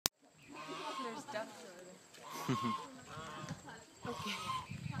Okay,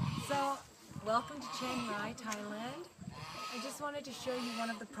 so welcome to Chiang Mai, Thailand. I just wanted to show you one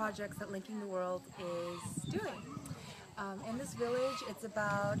of the projects that Linking the World is doing. In this village, it's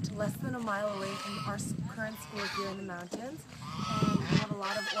about less than a mile away from our current school here in the mountains, and we have a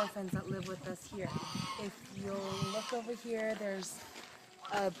lot of orphans that live with us here. If you'll look over here, there's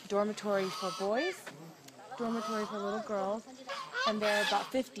a dormitory for boys, dormitory for little girls, and there are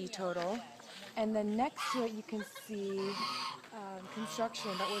about 50 total. And then next to it you can see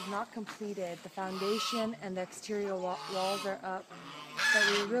construction that was not completed. The foundation and the exterior walls are up, but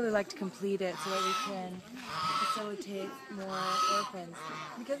we would really like to complete it so that we can facilitate more orphans.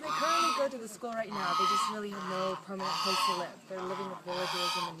 Because they currently go to the school right now, they just really have no permanent place to live. They're living with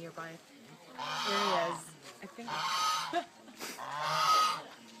villagers in the nearby areas. I think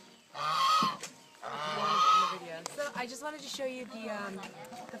in the video. So I just wanted to show you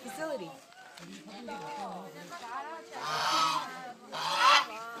the facility.